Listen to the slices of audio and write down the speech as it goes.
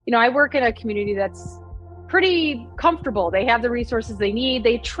I work in a community that's pretty comfortable. They have the resources they need.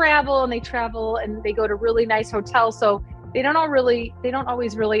 They travel and they go to really nice hotels. So they don't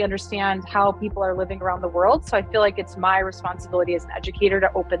always really understand how people are living around the world. So I feel like it's my responsibility as an educator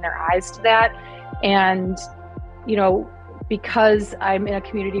to open their eyes to that. And, because I'm in a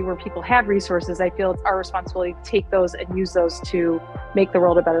community where people have resources, I feel it's our responsibility to take those and use those to make the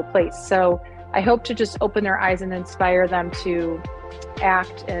world a better place. So I hope to just open their eyes and inspire them to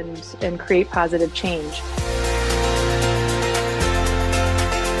act and create positive change.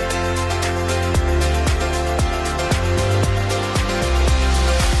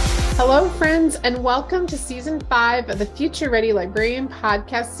 Hello, friends, and welcome to Season 5 of the Future Ready Librarian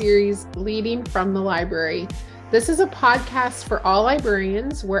podcast series, Leading from the Library. This is a podcast for all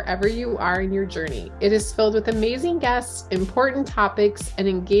librarians, wherever you are in your journey. It is filled with amazing guests, important topics, and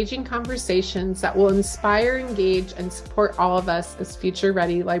engaging conversations that will inspire, engage, and support all of us as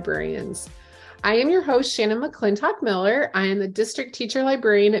future-ready librarians. I am your host, Shannon McClintock Miller. I am the district teacher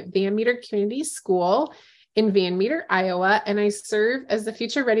librarian at Van Meter Community School in Van Meter, Iowa, and I serve as the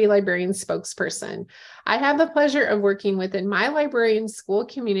Future Ready Librarian spokesperson. I have the pleasure of working within my librarian school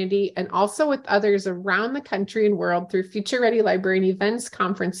community and also with others around the country and world through Future Ready Librarian events,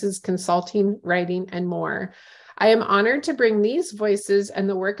 conferences, consulting, writing, and more. I am honored to bring these voices and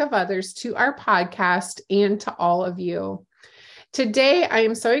the work of others to our podcast and to all of you. Today, I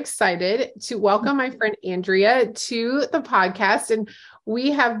am so excited to welcome my friend Andrea to the podcast, and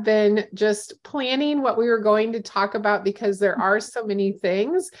we have been just planning what we were going to talk about because there are so many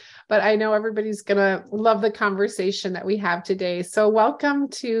things, but I know everybody's going to love the conversation that we have today. So welcome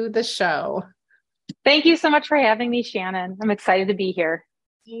to the show. Thank you so much for having me, Shannon. I'm excited to be here.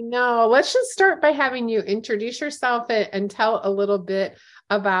 I know. Let's just start by having you introduce yourself and tell a little bit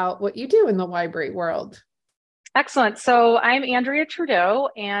about what you do in the library world. Excellent. So I'm Andrea Trudeau,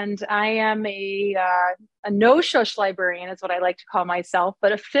 and I am a no-shush librarian is what I like to call myself,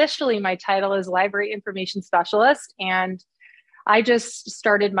 but officially my title is Library Information Specialist. And I just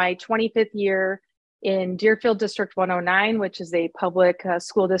started my 25th year in Deerfield District 109, which is a public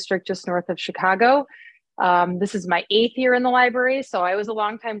school district just north of Chicago. This is my 8th year in the library. So I was a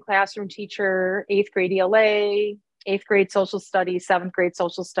longtime classroom teacher, 8th grade ELA, 8th grade social studies, 7th grade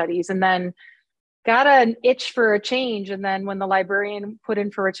social studies, and then got an itch for a change. And then when the librarian put in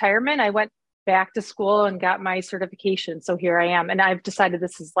for retirement, I went back to school and got my certification. So here I am. And I've decided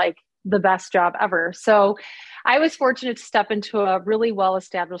this is like the best job ever. So I was fortunate to step into a really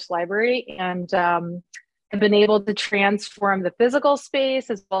well-established library, and I've been able to transform the physical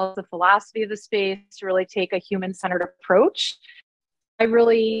space as well as the philosophy of the space to really take a human-centered approach. I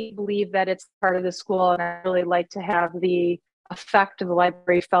really believe that it's part of the school, and I really like to have the effect of the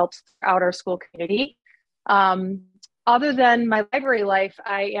library felt throughout our school community. Other than my library life,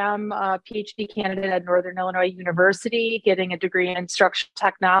 I am a PhD candidate at Northern Illinois University, getting a degree in instructional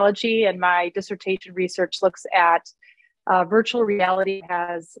technology, and my dissertation research looks at virtual reality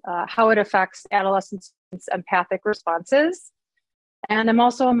as how it affects adolescents' empathic responses. And I'm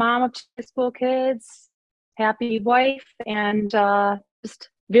also a mom of 2 high school kids, happy wife, and just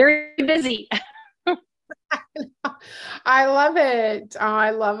very busy. I love it. Oh,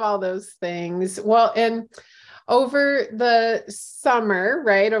 I love all those things. Well, and over the summer,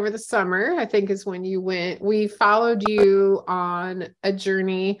 I think is when you went, we followed you on a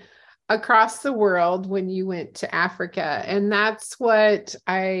journey across the world when you went to Africa. And that's what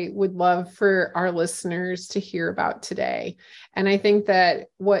I would love for our listeners to hear about today. And I think that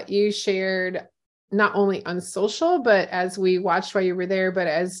what you shared, not only on social, but as we watched while you were there, but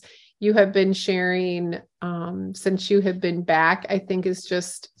as you have been sharing since you have been back, I think is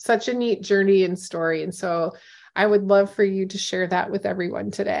just such a neat journey and story. And so I would love for you to share that with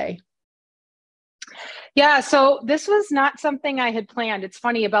everyone today. Yeah, so this was not something I had planned. It's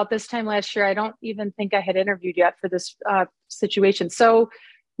funny, about this time last year, I don't even think I had interviewed yet for this situation. So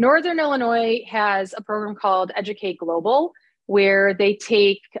Northern Illinois has a program called Educate Global, where they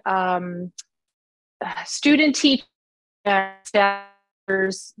take student teachers and staff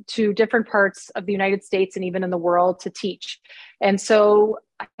to different parts of the United States and even in the world to teach. And so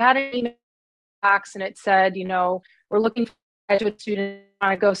I had an email box and it said, we're looking for graduate students who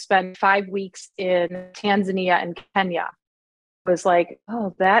want to go spend 5 weeks in Tanzania and Kenya. I was like,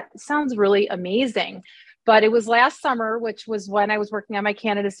 oh, that sounds really amazing. But it was last summer, which was when I was working on my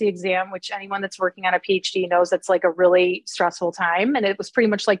candidacy exam, which anyone that's working on a PhD knows that's like a really stressful time. And it was pretty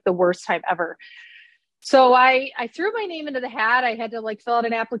much like the worst time ever. So I threw my name into the hat. I had to fill out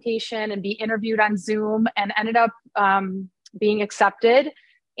an application and be interviewed on Zoom, and ended up being accepted,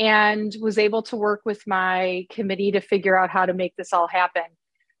 and was able to work with my committee to figure out how to make this all happen.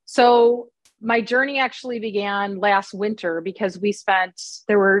 So my journey actually began last winter because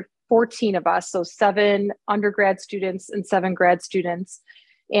there were 14 of us, so 7 undergrad students and 7 grad students.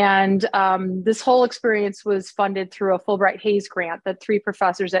 And this whole experience was funded through a Fulbright Hays grant that 3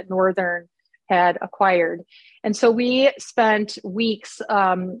 professors at Northern had acquired. And so we spent weeks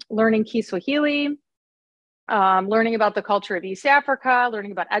learning Kiswahili, learning about the culture of East Africa,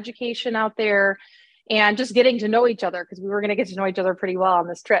 learning about education out there, and just getting to know each other, because we were going to get to know each other pretty well on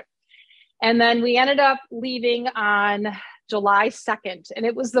this trip. And then we ended up leaving on July 2nd. And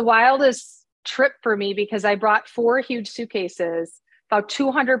it was the wildest trip for me because I brought 4 huge suitcases, about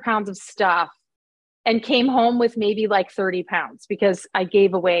 200 pounds of stuff, and came home with maybe like 30 pounds because I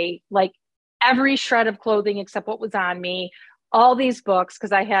gave away like every shred of clothing except what was on me, all these books,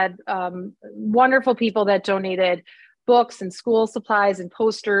 because I had wonderful people that donated books and school supplies and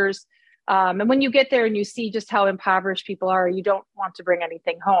posters. And when you get there and you see just how impoverished people are, you don't want to bring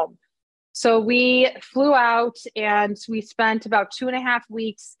anything home. So we flew out and we spent about 2.5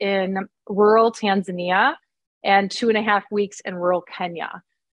 weeks in rural Tanzania and 2.5 weeks in rural Kenya.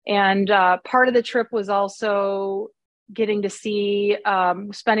 And part of the trip was also getting to see,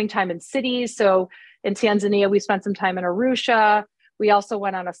 spending time in cities. So in Tanzania, we spent some time in Arusha. We also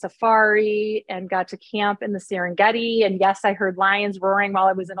went on a safari and got to camp in the Serengeti. And yes, I heard lions roaring while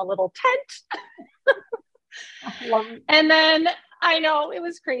I was in a little tent. And then I know it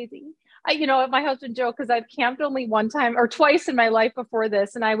was crazy. My husband joked because I've camped only one time or twice in my life before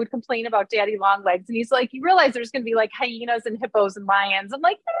this. And I would complain about daddy long legs. And he's like, you realize there's going to be like hyenas and hippos and lions. I'm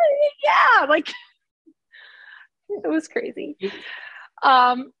like, yeah, like it was crazy.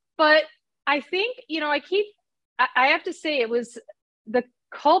 But I think, I have to say it was the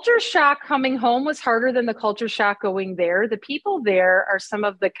culture shock coming home was harder than the culture shock going there. The people there are some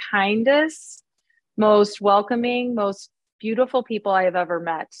of the kindest, most welcoming, most beautiful people I have ever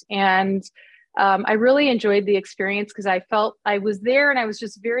met. And I really enjoyed the experience because I felt I was there and I was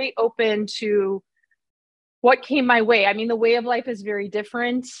just very open to what came my way. I mean, the way of life is very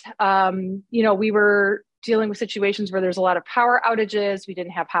different. We were dealing with situations where there's a lot of power outages. We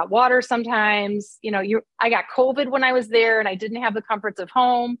didn't have hot water sometimes. I got COVID when I was there and I didn't have the comforts of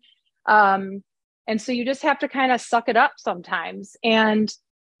home. And so you just have to kind of suck it up sometimes. And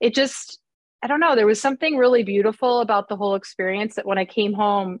it just, I don't know, there was something really beautiful about the whole experience that when I came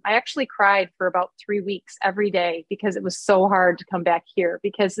home, I actually cried for about 3 weeks every day because it was so hard to come back here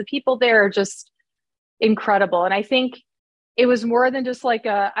because the people there are just incredible. And I think it was more than just like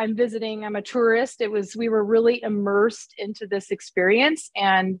I'm visiting, I'm a tourist. We were really immersed into this experience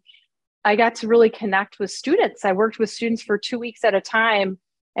and I got to really connect with students. I worked with students for 2 weeks at a time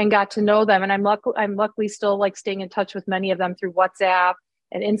and got to know them. And I'm luckily still like staying in touch with many of them through WhatsApp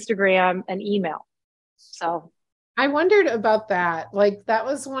and Instagram and email. So I wondered about that. Like that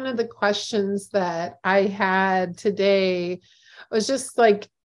was one of the questions that I had today was just like,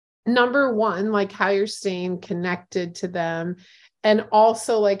 number one, like how you're staying connected to them and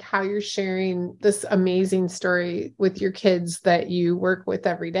also like how you're sharing this amazing story with your kids that you work with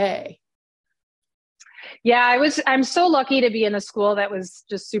every day. Yeah, I'm so lucky to be in a school that was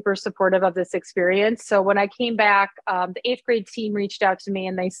just super supportive of this experience. So when I came back, the 8th grade team reached out to me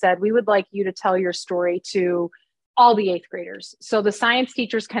and they said, we would like you to tell your story to all the 8th graders. So the science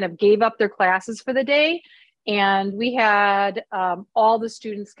teachers kind of gave up their classes for the day. And we had all the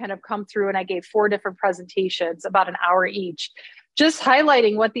students kind of come through and I gave 4 different presentations, about an hour each, just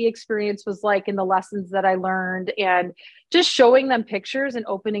highlighting what the experience was like and the lessons that I learned and just showing them pictures and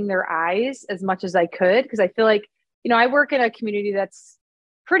opening their eyes as much as I could. Because I feel like, I work in a community that's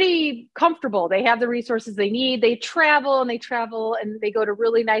pretty comfortable. They have the resources they need. They travel and they go to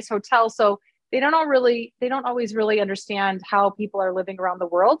really nice hotels. So they don't always really understand how people are living around the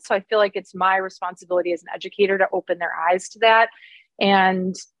world. So I feel like it's my responsibility as an educator to open their eyes to that.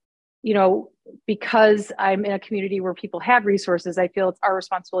 And, because I'm in a community where people have resources, I feel it's our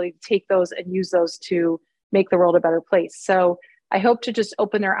responsibility to take those and use those to make the world a better place. So I hope to just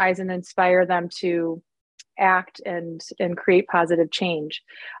open their eyes and inspire them to act and create positive change.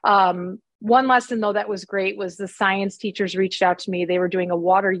 One lesson though that was great was the science teachers reached out to me. They were doing a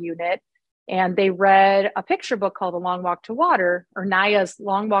water unit. And they read a picture book called A Long Walk to Water, or Naya's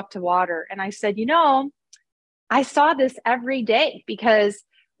Long Walk to Water. And I said, I saw this every day because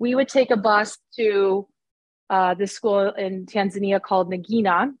we would take a bus to this school in Tanzania called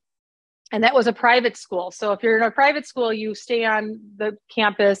Nagina. And that was a private school. So if you're in a private school, you stay on the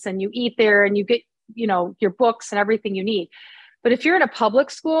campus and you eat there and you get, your books and everything you need. But if you're in a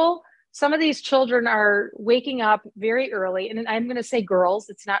public school, some of these children are waking up very early. And I'm going to say girls,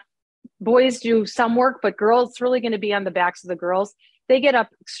 it's not boys do some work, but girls, it's really going to be on the backs of the girls. they get up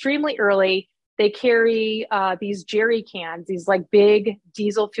extremely early. They carry these jerry cans, these like big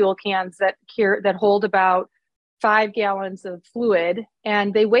diesel fuel cans that hold about 5 gallons of fluid,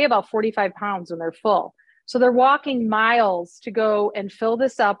 and they weigh about 45 pounds when they're full. So they're walking miles to go and fill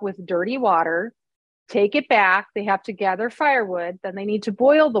this up with dirty water, take it back. They have to gather firewood. Then they need to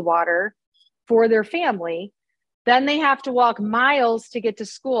boil the water for their family. Then they have to walk miles to get to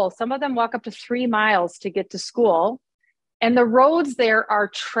school. Some of them walk up to 3 miles to get to school. And the roads there are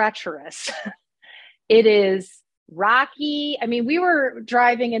treacherous. It is rocky. I mean, we were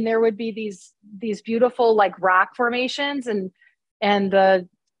driving and there would be these beautiful like rock formations, and the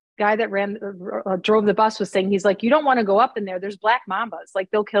guy that drove the bus was saying, he's like, you don't want to go up in there. There's black mambas, like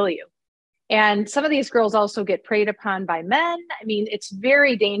they'll kill you. And some of these girls also get preyed upon by men. I mean, it's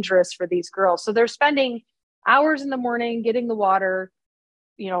very dangerous for these girls. So they're spending hours in the morning getting the water,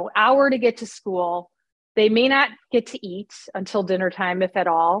 hour to get to school. They may not get to eat until dinner time, if at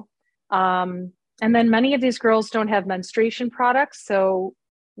all. And then many of these girls don't have menstruation products. So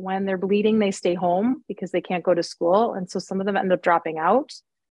when they're bleeding, they stay home because they can't go to school. And so some of them end up dropping out.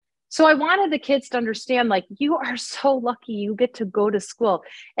 So I wanted the kids to understand, like, you are so lucky you get to go to school,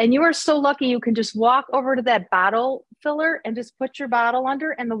 and you are so lucky you can just walk over to that bottle filler and just put your bottle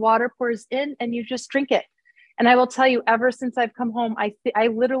under and the water pours in and you just drink it. And I will tell you, ever since I've come home, I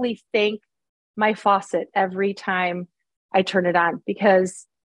literally thank my faucet every time I turn it on, because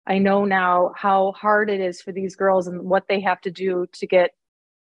I know now how hard it is for these girls and what they have to do to get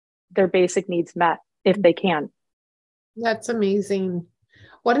their basic needs met, if they can. That's amazing.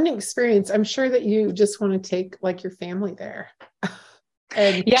 What an experience. I'm sure that you just want to take like your family there.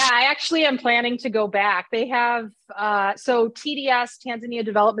 Yeah, I actually am planning to go back. They have, so TDS, Tanzania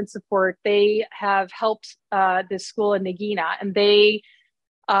Development Support, they have helped this school in Nagina, and they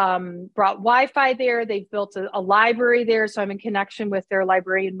brought Wi-Fi there. They've built a library there. So I'm in connection with their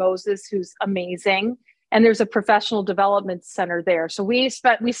librarian, Moses, who's amazing. And there's a professional development center there. So we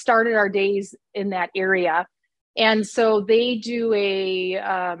started our days in that area. And so they do they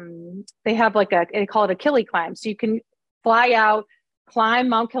have like they call it a Kili climb. So you can fly out, climb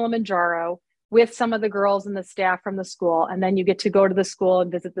Mount Kilimanjaro with some of the girls and the staff from the school. And then you get to go to the school and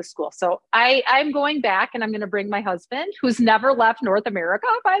visit the school. So I'm going back, and I'm going to bring my husband, who's never left North America,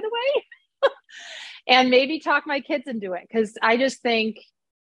 by the way, and maybe talk my kids into it. Cause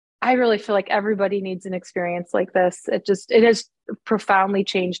I really feel like everybody needs an experience like this. It has profoundly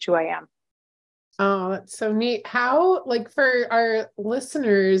changed who I am. Oh, that's so neat. How, like, for our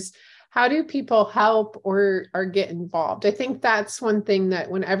listeners, how do people help or get involved? I think that's one thing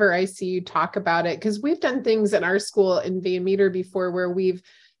that whenever I see you talk about it, because we've done things at our school in Van Meter before where we've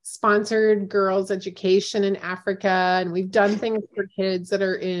sponsored girls' education in Africa, and we've done things for kids that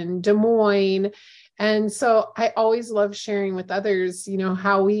are in Des Moines. And so I always love sharing with others,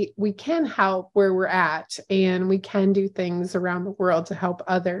 how we can help where we're at, and we can do things around the world to help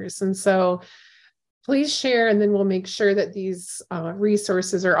others. And so please share, and then we'll make sure that these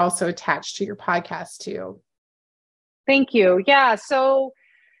resources are also attached to your podcast too. Thank you. Yeah. So,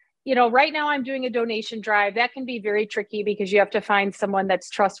 right now I'm doing a donation drive. That can be very tricky because you have to find someone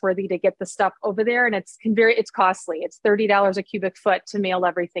that's trustworthy to get the stuff over there. And it's costly. It's $30 a cubic foot to mail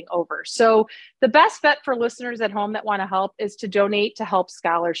everything over. So the best bet for listeners at home that want to help is to donate to help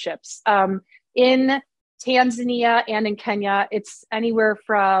scholarships. In Tanzania and in Kenya, it's anywhere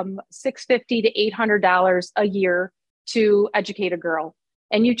from $650 to $800 a year to educate a girl.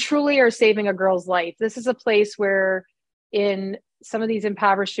 And you truly are saving a girl's life. This is a place where in some of these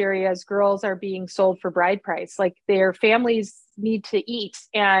impoverished areas, girls are being sold for bride price. Like, their families need to eat.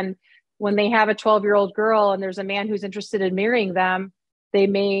 And when they have a 12-year-old girl and there's a man who's interested in marrying them, they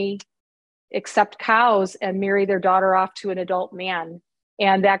may accept cows and marry their daughter off to an adult man.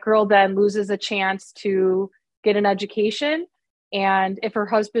 And that girl then loses a chance to get an education. And if her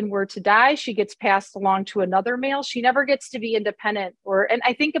husband were to die, she gets passed along to another male. She never gets to be independent. And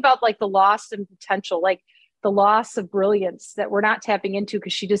I think about like the loss and potential, like the loss of brilliance that we're not tapping into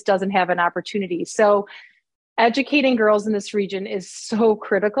because she just doesn't have an opportunity. So educating girls in this region is so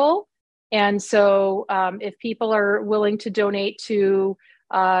critical. And so if people are willing to donate to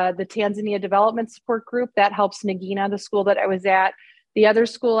the Tanzania Development Support Group, that helps Nagina, the school that I was at. The other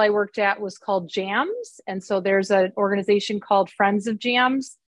school I worked at was called JAMS. And so there's an organization called Friends of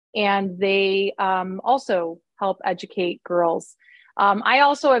JAMS, and they also help educate girls. I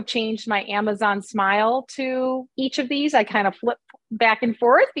also have changed my Amazon Smile to each of these. I kind of flip back and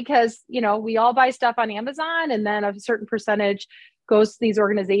forth because, we all buy stuff on Amazon, and then a certain percentage goes to these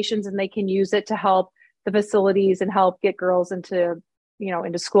organizations and they can use it to help the facilities and help get girls into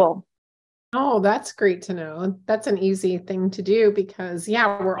school. Oh, that's great to know. That's an easy thing to do because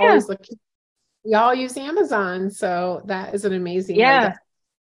yeah, we're Yeah. always looking. We all use Amazon, so that is an amazing way to. Yeah.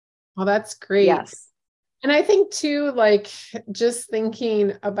 Well, that's great. Yes. And I think too, like just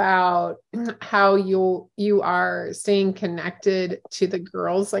thinking about how you are staying connected to the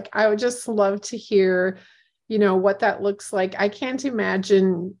girls, like I would just love to hear, what that looks like. I can't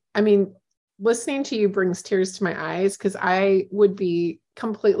imagine. I mean, listening to you brings tears to my eyes because I would be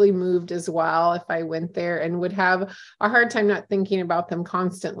completely moved as well if I went there and would have a hard time not thinking about them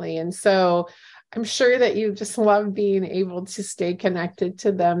constantly. And so I'm sure that you just love being able to stay connected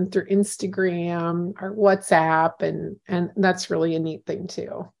to them through Instagram or WhatsApp, and that's really a neat thing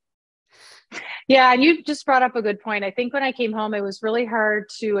too. Yeah, and you just brought up a good point. I think when I came home, it was really hard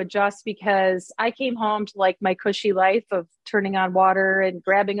to adjust because I came home to like my cushy life of turning on water and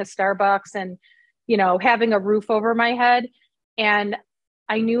grabbing a Starbucks and, having a roof over my head. And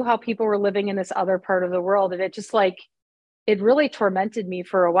I knew how people were living in this other part of the world. And it just like, it really tormented me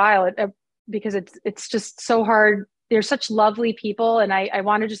for a while because it's just so hard. They're such lovely people. And I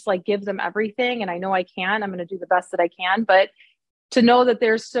want to just like give them everything. And I know I can. I'm going to do the best that I can. But to know that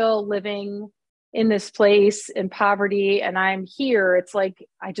they're still living in this place in poverty and I'm here, it's like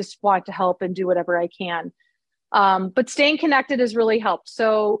I just want to help and do whatever I can. But staying connected has really helped.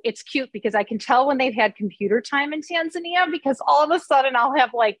 So it's cute because I can tell when they've had computer time in Tanzania because all of a sudden I'll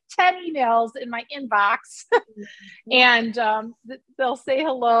have like 10 emails in my inbox and they'll say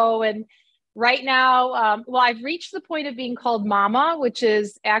hello. And right now, well, I've reached the point of being called mama, which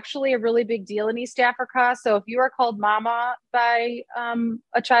is actually a really big deal in East Africa. So if you are called mama by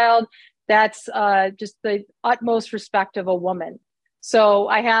a child, that's just the utmost respect of a woman. So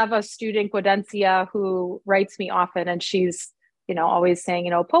I have a student, Guadencia, who writes me often, and she's, always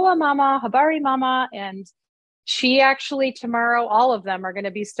saying, Poa mama, habari mama. And she actually tomorrow, all of them are going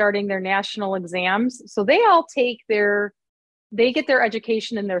to be starting their national exams. So they get their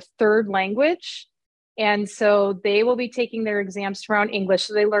education in their third language. And so they will be taking their exams tomorrow in English.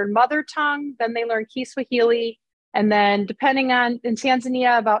 So they learn mother tongue, then they learn Kiswahili. And then depending on, in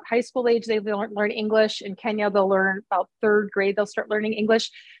Tanzania, about high school age, they learn English. In Kenya, they'll learn about third grade, they'll start learning English.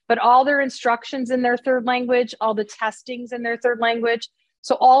 But all their instructions in their third language, all the testings in their third language.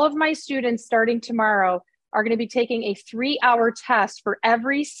 So all of my students starting tomorrow are going to be taking a 3-hour test for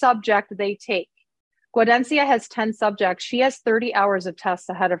every subject they take. Guadencia has 10 subjects. She has 30 hours of tests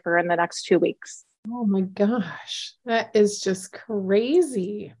ahead of her in the next 2 weeks. Oh my gosh, that is just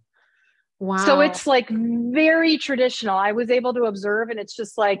crazy. So Wow. it's like very traditional. I was able to observe, and it's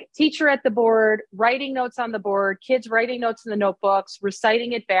just like teacher at the board, writing notes on the board, kids writing notes in the notebooks,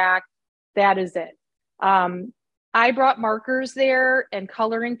 reciting it back. That is it. I brought markers there and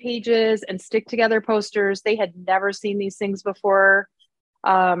coloring pages and stick together posters. They had never seen these things before.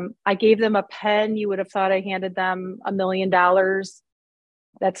 I gave them a pen. You would have thought I handed them $1 million.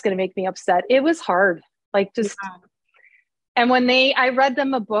 That's going to make me upset. It was hard. Like just, Yeah. and when I read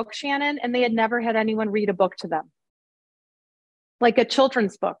them a book, Shannon, and they had never had anyone read a book to them, like a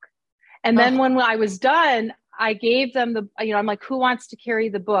children's book. And then Oh, when I was done, I gave them I'm like, who wants to carry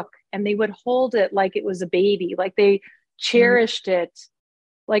the book? And they would hold it like it was a baby, like they cherished it.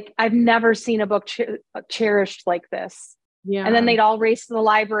 Like I've never seen a book cherished like this. And then yeah. they'd all race to the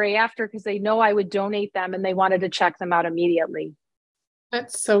library after because they know I would donate them and they wanted to check them out immediately.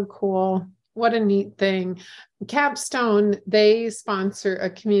 That's so cool. What a neat thing. Capstone, they sponsor a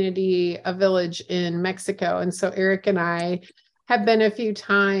community, a village in Mexico. And so Eric and I have been a few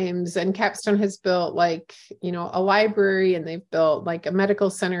times, and Capstone has built like, a library, and they've built like a medical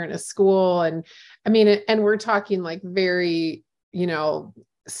center and a school. And I mean, and we're talking like very,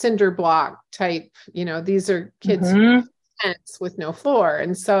 cinder block type, these are kids Mm-hmm. with no floor.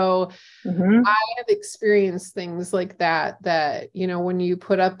 And so Mm-hmm. I have experienced things like that, when you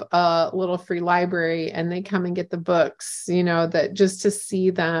put up a little free library and they come and get the books, that just to see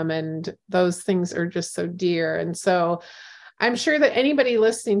them, and those things are just so dear. And so I'm sure that anybody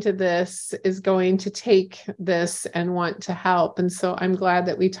listening to this is going to take this and want to help. And so I'm glad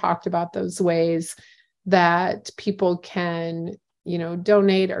that we talked about those ways that people can,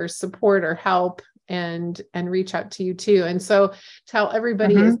 donate or support or help and reach out to you too. And so tell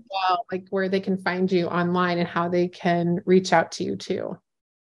everybody Mm-hmm. as well, like where they can find you online and how they can reach out to you too.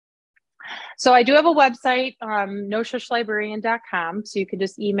 So I do have a website, noshushlibrarian.com. So you can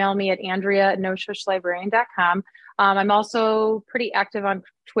just email me at Andrea@noshushlibrarian.com. I'm also pretty active on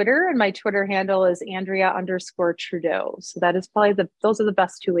Twitter, and my Twitter handle is Andrea_Trudeau. So that is probably those are the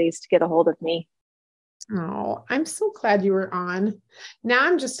best 2 ways to get a hold of me. Oh, I'm so glad you were on. Now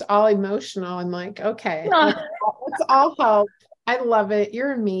I'm just all emotional. I'm like, okay, let's all help. I love it.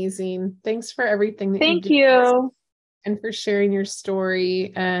 You're amazing. Thanks for everything that Thank you do. you. And for sharing your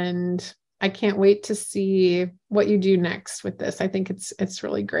story. And I can't wait to see what you do next with this. I think it's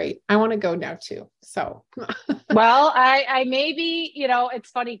really great. I want to go now too. So, well, I maybe,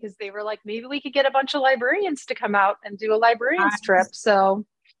 it's funny because they were like, maybe we could get a bunch of librarians to come out and do a librarians trip. So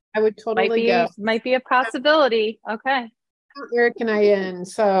I would totally go. Might be a possibility. Okay. Eric and I in.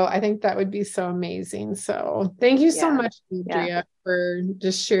 So I think that would be so amazing. So thank you so much, Andrea, for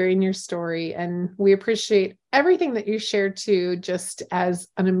just sharing your story. And we appreciate everything that you shared too, just as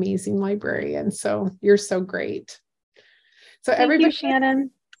an amazing librarian. So you're so great. So Thank you,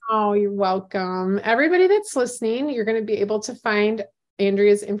 Shannon. Oh, you're welcome. Everybody that's listening, you're going to be able to find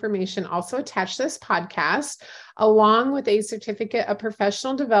Andrea's information also attached to this podcast, along with a certificate of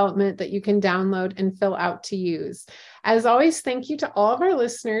professional development that you can download and fill out to use. As always, thank you to all of our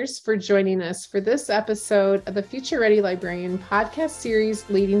listeners for joining us for this episode of the Future Ready Librarian podcast series,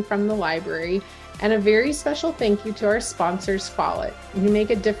 Leading from the Library. And a very special thank you to our sponsors, Follett. You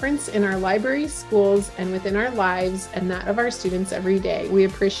make a difference in our library, schools, and within our lives and that of our students every day. We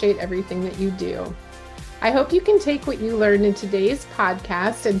appreciate everything that you do. I hope you can take what you learned in today's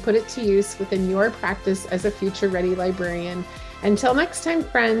podcast and put it to use within your practice as a future-ready librarian. Until next time,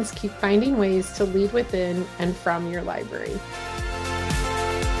 friends, keep finding ways to lead within and from your library.